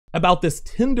about this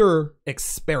Tinder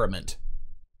experiment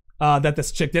that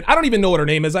this chick did. I don't even know what her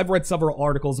name is. I've read several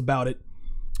articles about it.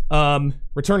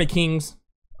 Return of Kings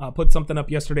put something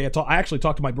up yesterday. I actually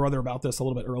talked to my brother about this a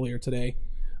little bit earlier today.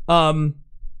 And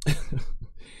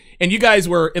you guys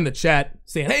were in the chat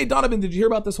saying, hey, Donovan, did you hear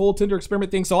about this whole Tinder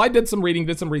experiment thing? So I did some reading,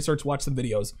 did some research, watched some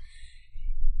videos.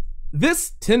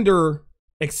 This Tinder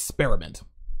experiment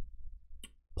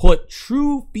put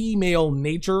true female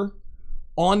nature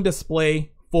on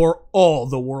display for all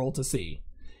the world to see.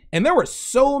 And there were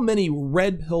so many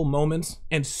red pill moments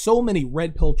and so many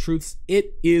red pill truths.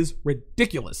 It is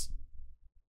ridiculous.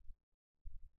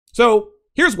 So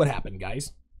here's what happened,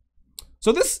 guys.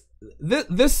 So this,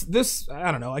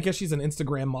 I don't know, I guess she's an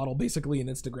Instagram model, basically an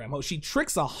Instagram host. She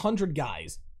tricks 100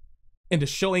 guys into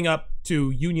showing up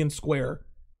to Union Square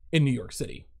in New York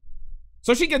City.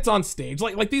 So she gets on stage,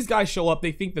 like these guys show up,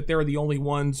 they think that they're the only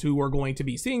ones who are going to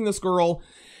be seeing this girl.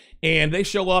 And they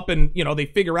show up and, you know, they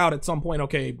figure out at some point,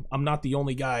 okay, I'm not the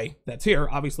only guy that's here.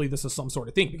 Obviously, this is some sort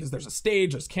of thing because there's a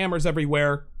stage, there's cameras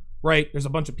everywhere, right? There's a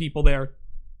bunch of people there.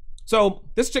 So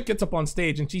this chick gets up on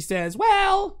stage and she says,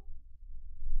 well,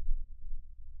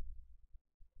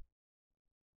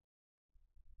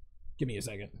 give me a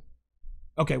second.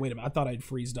 Okay, wait a minute. I thought I'd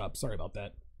freezed up. Sorry about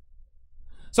that.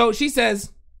 So she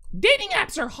says, dating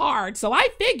apps are hard, so I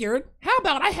figured, how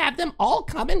about I have them all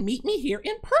come and meet me here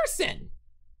in person?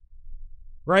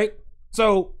 Right?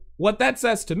 So what that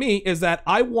says to me is that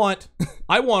I want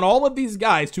all of these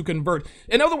guys to convert.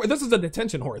 In other words, this is a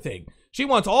attention whore thing. She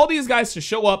wants all these guys to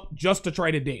show up just to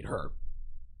try to date her.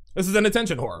 This is an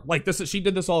attention whore. Like she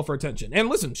did this all for attention. And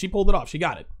listen, she pulled it off. She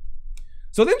got it.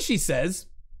 So then she says,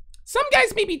 some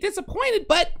guys may be disappointed,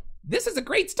 but this is a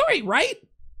great story, right?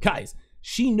 Guys,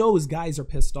 she knows guys are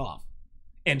pissed off.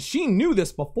 And she knew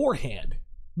this beforehand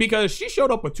because she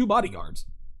showed up with 2 bodyguards.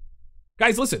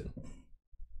 Guys, listen.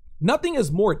 Nothing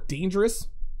is more dangerous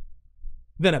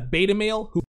than a beta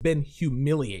male who's been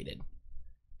humiliated.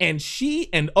 And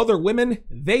she and other women,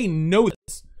 they know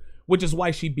this, which is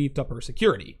why she beefed up her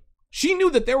security. She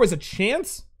knew that there was a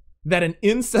chance that an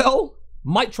incel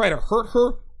might try to hurt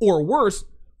her or worse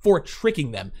for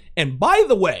tricking them. And by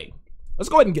the way, let's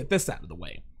go ahead and get this out of the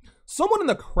way. Someone in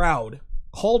the crowd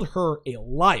called her a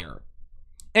liar.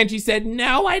 And she said,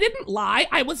 no, I didn't lie.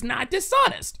 I was not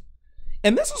dishonest.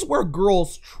 And this is where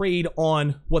girls trade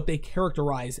on what they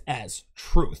characterize as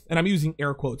truth. And I'm using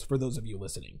air quotes for those of you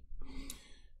listening.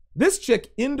 This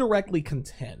chick indirectly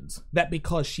contends that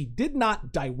because she did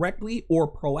not directly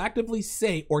or proactively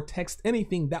say or text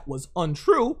anything that was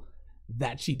untrue,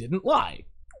 that she didn't lie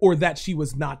or that she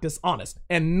was not dishonest.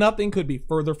 And nothing could be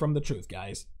further from the truth,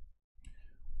 guys.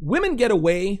 Women get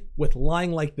away with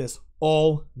lying like this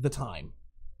all the time.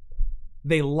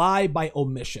 They lie by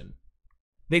omission.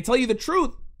 They tell you the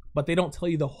truth, but they don't tell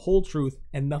you the whole truth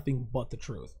and nothing but the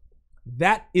truth.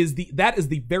 That is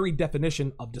the very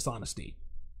definition of dishonesty.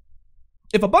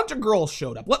 If a bunch of girls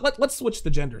showed up, let's switch the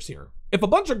genders here. If a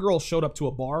bunch of girls showed up to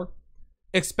a bar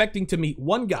expecting to meet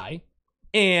one guy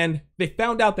and they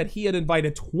found out that he had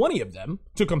invited 20 of them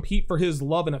to compete for his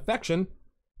love and affection,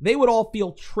 they would all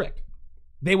feel tricked.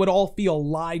 They would all feel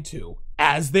lied to,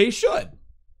 as they should.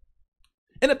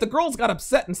 And if the girls got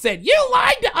upset and said, you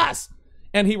lied to us,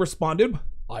 and he responded,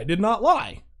 I did not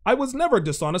lie. I was never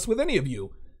dishonest with any of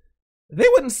you. They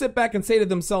wouldn't sit back and say to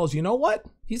themselves, you know what?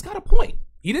 He's got a point.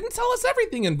 He didn't tell us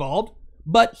everything involved,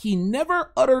 but he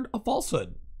never uttered a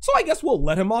falsehood. So I guess we'll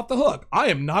let him off the hook. I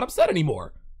am not upset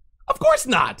anymore. Of course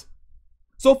not.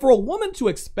 So for a woman to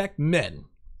expect men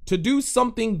to do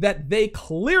something that they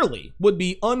clearly would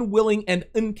be unwilling and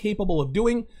incapable of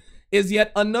doing is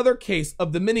yet another case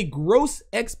of the many gross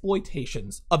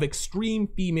exploitations of extreme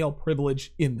female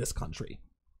privilege in this country.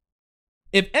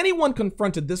 If anyone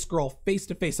confronted this girl face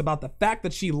to face about the fact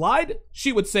that she lied,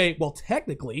 she would say, well,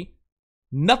 technically,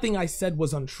 nothing I said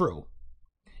was untrue.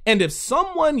 And if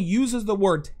someone uses the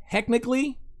word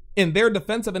technically in their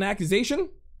defense of an accusation,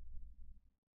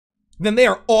 then they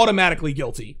are automatically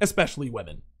guilty, especially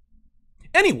women.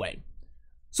 Anyway,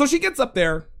 so she gets up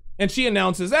there and she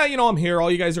announces, you know, I'm here.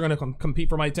 All you guys are going to compete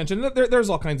for my attention. There's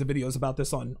all kinds of videos about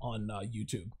this on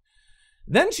YouTube.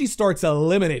 Then she starts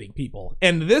eliminating people.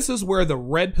 And this is where the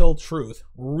red pill truth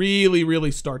really,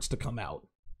 really starts to come out.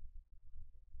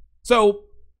 So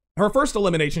her first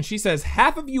elimination, she says,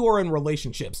 half of you are in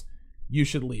relationships. You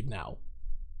should leave now.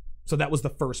 So that was the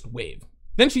first wave.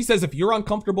 Then she says, if you're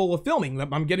uncomfortable with filming,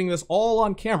 I'm getting this all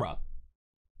on camera,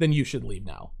 then you should leave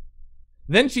now.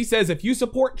 Then she says, if you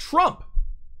support Trump,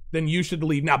 then you should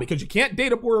leave now because you can't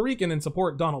date a Puerto Rican and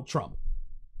support Donald Trump.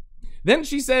 Then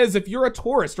she says, if you're a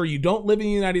tourist or you don't live in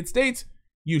the United States,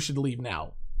 you should leave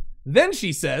now. Then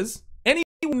she says,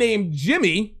 anyone named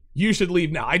Jimmy, you should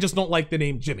leave now. I just don't like the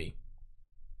name Jimmy.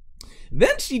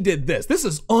 Then she did this. This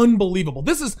is unbelievable.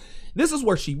 This is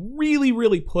where she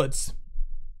really puts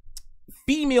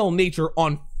female nature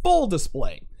on full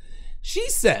display. She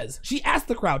says, she asked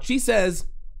the crowd, she says,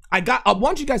 I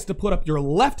want you guys to put up your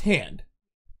left hand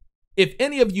if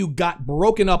any of you got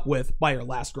broken up with by your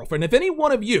last girlfriend. If any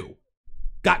one of you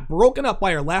got broken up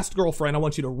by your last girlfriend, I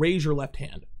want you to raise your left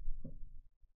hand.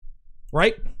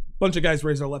 Right? Bunch of guys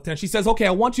raise their left hand. She says, okay,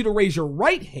 I want you to raise your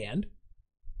right hand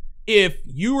if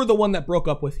you were the one that broke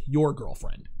up with your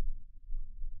girlfriend.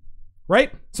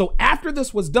 Right? So after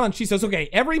this was done, she says, okay,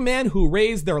 every man who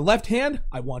raised their left hand,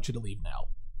 I want you to leave now.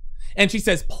 And she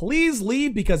says, please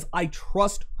leave because I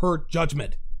trust her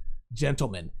judgment.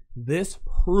 Gentlemen, this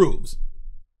proves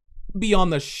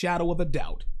beyond the shadow of a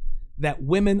doubt that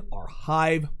women are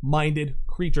hive-minded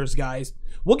creatures, guys.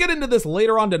 We'll get into this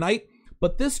later on tonight,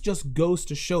 but this just goes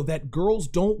to show that girls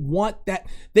don't want that.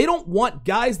 They don't want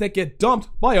guys that get dumped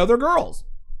by other girls.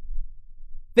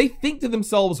 They think to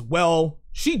themselves, well,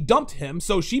 she dumped him,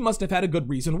 so she must have had a good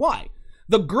reason why.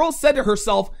 The girl said to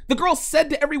herself, the girl said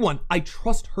to everyone, I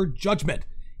trust her judgment.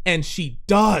 And she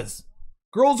does.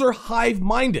 Girls are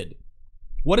hive-minded.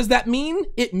 What does that mean?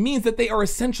 It means that they are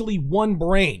essentially one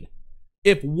brain.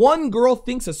 If one girl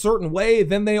thinks a certain way,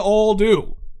 then they all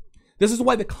do. This is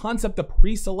why the concept of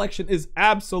pre-selection is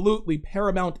absolutely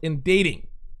paramount in dating.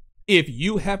 If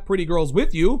you have pretty girls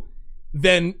with you,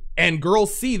 and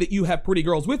girls see that you have pretty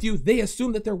girls with you, they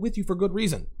assume that they're with you for good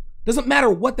reason. Doesn't matter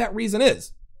what that reason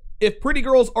is. If pretty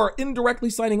girls are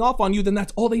indirectly signing off on you, then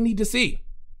that's all they need to see.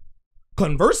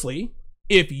 Conversely,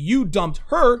 if you dumped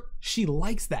her, she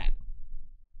likes that.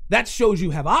 That shows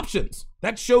you have options.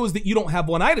 That shows that you don't have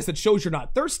one-itis. It shows you're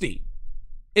not thirsty.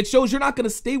 It shows you're not going to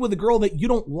stay with a girl that you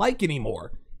don't like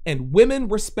anymore. And women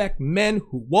respect men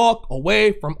who walk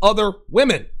away from other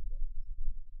women.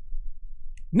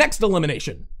 Next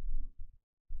elimination.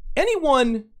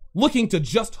 Anyone looking to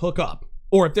just hook up,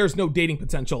 or if there's no dating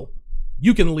potential,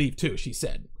 you can leave too, she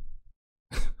said.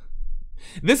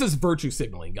 This is virtue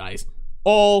signaling, guys.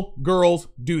 All girls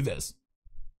do this.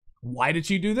 Why did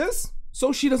she do this?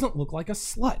 So she doesn't look like a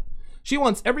slut. She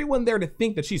wants everyone there to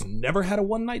think that she's never had a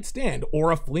one-night stand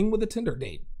or a fling with a Tinder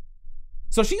date.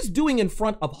 So she's doing in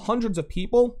front of hundreds of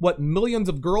people what millions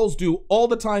of girls do all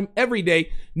the time, every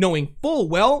day, knowing full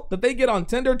well that they get on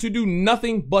Tinder to do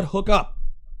nothing but hook up.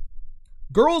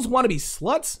 Girls want to be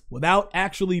sluts without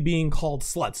actually being called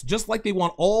sluts, just like they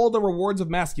want all the rewards of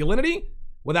masculinity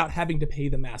without having to pay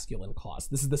the masculine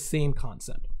cost. This is the same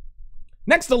concept.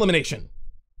 Next elimination.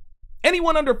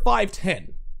 Anyone under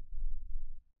 5'10",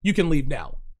 you can leave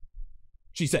now,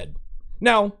 she said.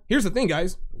 Now, here's the thing,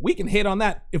 guys. We can hate on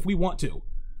that if we want to,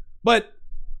 but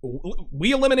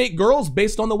we eliminate girls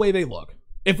based on the way they look.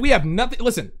 If we have nothing,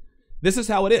 listen, this is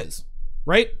how it is,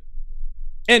 right?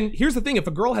 And here's the thing, if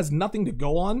a girl has nothing to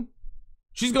go on,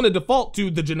 she's going to default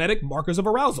to the genetic markers of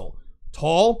arousal.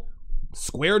 Tall,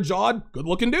 square-jawed,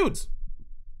 good-looking dudes.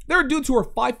 There are dudes who are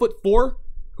 5'4"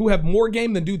 who have more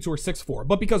game than dudes who are 6'4",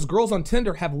 but because girls on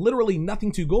Tinder have literally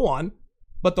nothing to go on,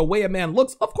 but the way a man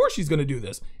looks, of course she's going to do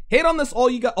this. Hate on this all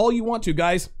you want to,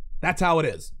 guys. That's how it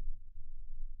is.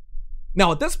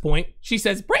 Now, at this point, she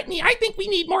says, Brittany, I think we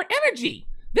need more energy.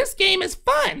 This game is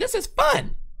fun. This is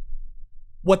fun.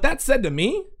 What that said to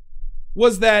me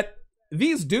was that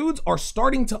these dudes are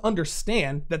starting to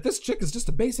understand that this chick is just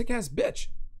a basic-ass bitch.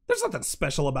 There's nothing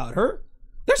special about her.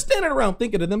 They're standing around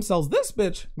thinking to themselves, this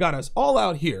bitch got us all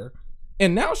out here,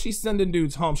 and now she's sending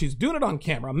dudes home. She's doing it on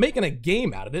camera, making a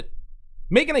game out of it.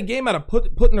 Making a game out of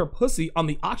putting her pussy on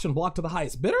the auction block to the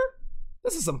highest bidder?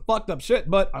 This is some fucked up shit,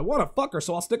 but I want to fuck her,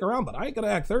 so I'll stick around, but I ain't gonna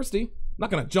act thirsty. I'm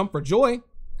not gonna jump for joy.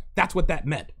 That's what that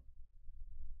meant.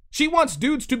 She wants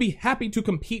dudes to be happy to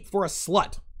compete for a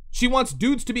slut. She wants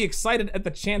dudes to be excited at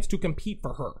the chance to compete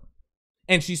for her.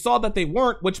 And she saw that they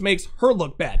weren't, which makes her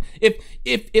look bad.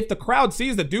 If the crowd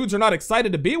sees that dudes are not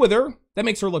excited to be with her, that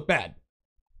makes her look bad.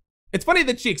 It's funny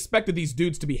that she expected these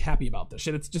dudes to be happy about this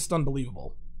shit. It's just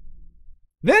unbelievable.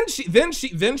 Then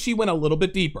she went a little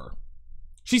bit deeper.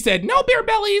 She said, no beer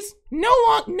bellies, no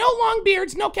long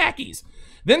beards, no khakis.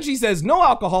 Then she says, no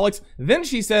alcoholics. Then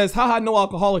she says, haha, no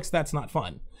alcoholics, that's not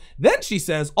fun. Then she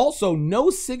says, also no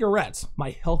cigarettes.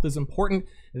 My health is important.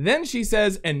 Then she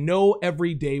says, and no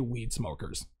everyday weed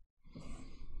smokers.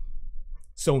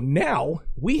 So now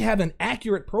we have an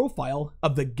accurate profile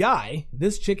of the guy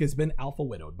this chick has been alpha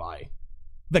widowed by.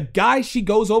 The guy she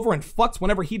goes over and fucks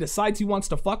whenever he decides he wants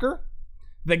to fuck her.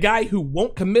 The guy who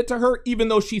won't commit to her even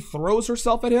though she throws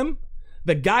herself at him.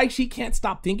 The guy she can't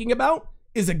stop thinking about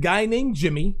is a guy named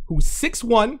Jimmy who's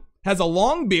 6'1", has a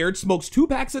long beard, smokes 2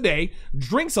 packs a day,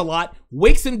 drinks a lot,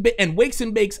 wakes and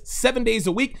bakes 7 days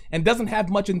a week, and doesn't have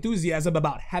much enthusiasm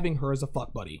about having her as a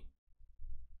fuck buddy.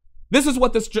 This is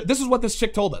what this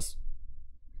chick told us.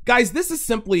 Guys, this is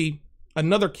simply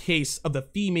another case of the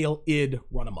female id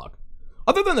run amok.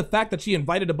 Other than the fact that she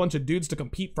invited a bunch of dudes to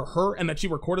compete for her and that she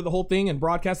recorded the whole thing and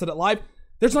broadcasted it live,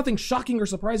 there's nothing shocking or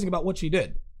surprising about what she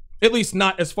did. At least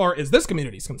not as far as this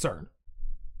community is concerned.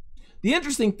 The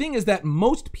interesting thing is that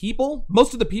most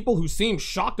of the people who seem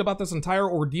shocked about this entire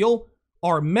ordeal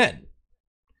are men.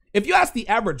 If you ask the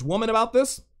average woman about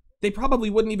this, they probably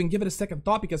wouldn't even give it a second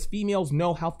thought because females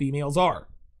know how females are.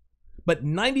 But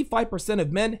 95%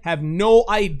 of men have no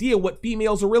idea what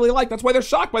females are really like. That's why they're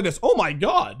shocked by this. Oh my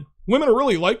God, women are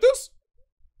really like this?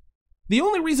 The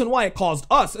only reason why it caused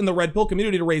us in the red pill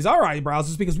community to raise our eyebrows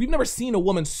is because we've never seen a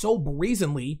woman so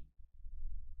brazenly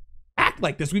act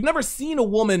like this. We've never seen a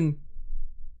woman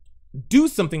do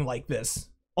something like this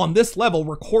on this level,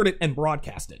 record it and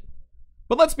broadcast it.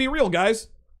 But let's be real, guys.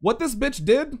 What this bitch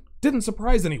did didn't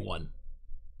surprise anyone.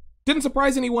 Didn't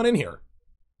surprise anyone in here.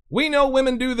 We know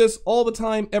women do this all the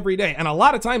time, every day. And a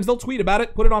lot of times they'll tweet about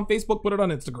it, put it on Facebook, put it on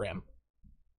Instagram.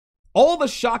 All the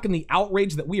shock and the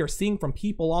outrage that we are seeing from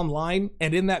people online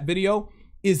and in that video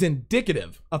is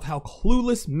indicative of how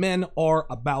clueless men are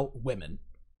about women.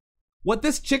 What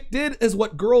this chick did is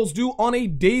what girls do on a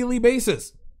daily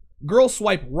basis. Girls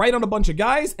swipe right on a bunch of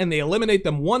guys and they eliminate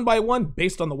them one by one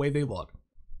based on the way they look.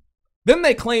 Then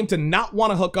they claim to not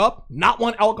want to hook up, not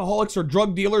want alcoholics or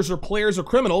drug dealers or players or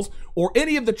criminals, or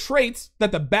any of the traits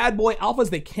that the bad boy alphas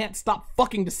they can't stop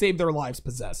fucking to save their lives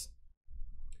possess.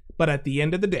 But at the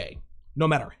end of the day, no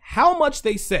matter how much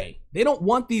they say they don't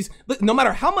want these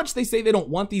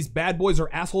bad boys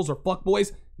or assholes or fuck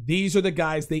boys, these are the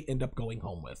guys they end up going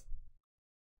home with.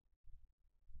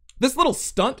 This little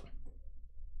stunt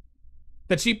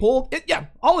that she pulled,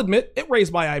 I'll admit, it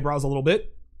raised my eyebrows a little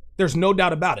bit. There's no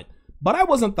doubt about it. But I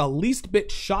wasn't the least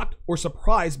bit shocked or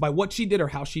surprised by what she did or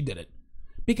how she did it.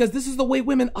 Because this is the way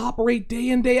women operate day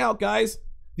in, day out, guys.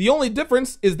 The only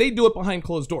difference is they do it behind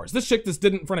closed doors. This chick just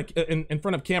did it in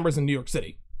front of cameras in New York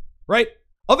City, right?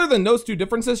 Other than those two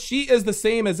differences, she is the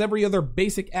same as every other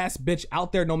basic ass bitch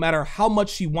out there, no matter how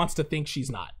much she wants to think she's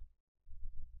not.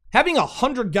 Having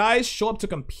 100 guys show up to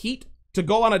compete to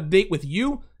go on a date with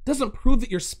you doesn't prove that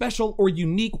you're special or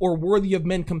unique or worthy of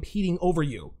men competing over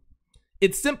you.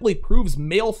 It simply proves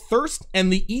male thirst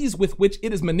and the ease with which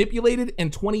it is manipulated in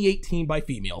 2018 by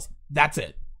females. That's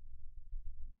it.